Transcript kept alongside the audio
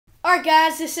Alright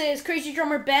guys, this is Crazy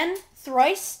Drummer Ben,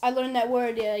 thrice. I learned that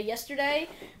word yesterday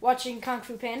watching Kung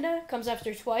Fu Panda. Comes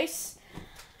after twice.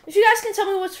 If you guys can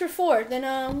tell me what's for four, then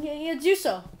yeah, do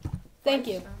so. Thank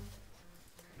you.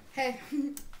 Hey,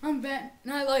 I'm Ben,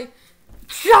 and I like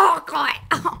chocolate.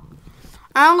 I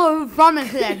don't know who's from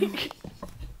it today.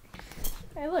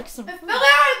 Hey, look, some Fill it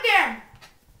out again.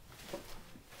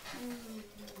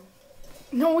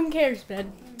 No one cares,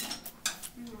 Ben.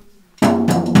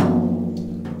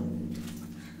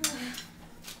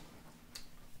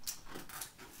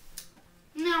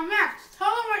 Now, Max, tell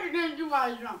them what you're gonna do while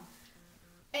you're drunk.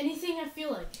 Anything I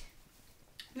feel like.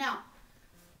 Now,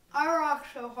 I rock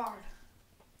so hard.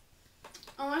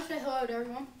 I want to say hello to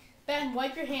everyone. Ben,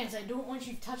 wipe your hands. I don't want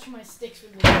you touching my sticks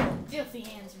with your filthy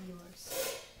hands of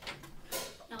yours.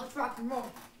 Now let's rock and roll.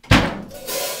 5, 6,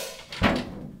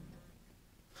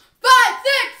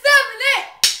 7, 8.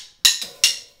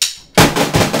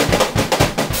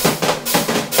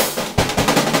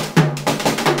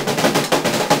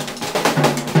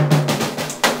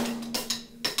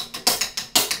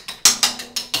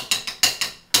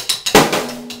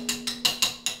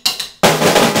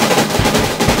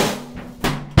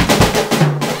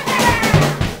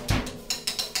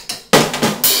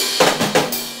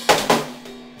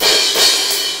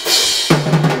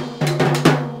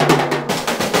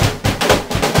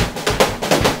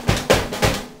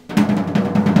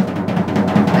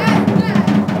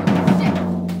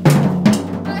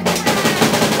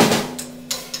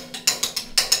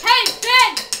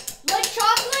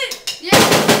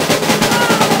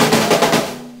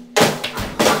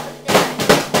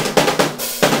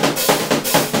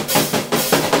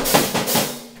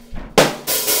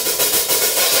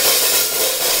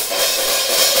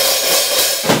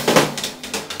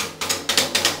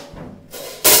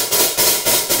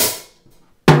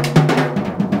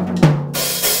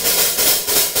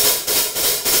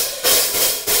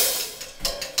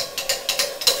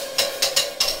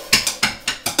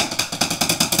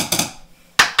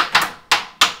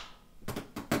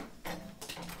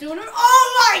 Doing it.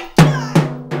 Oh my God!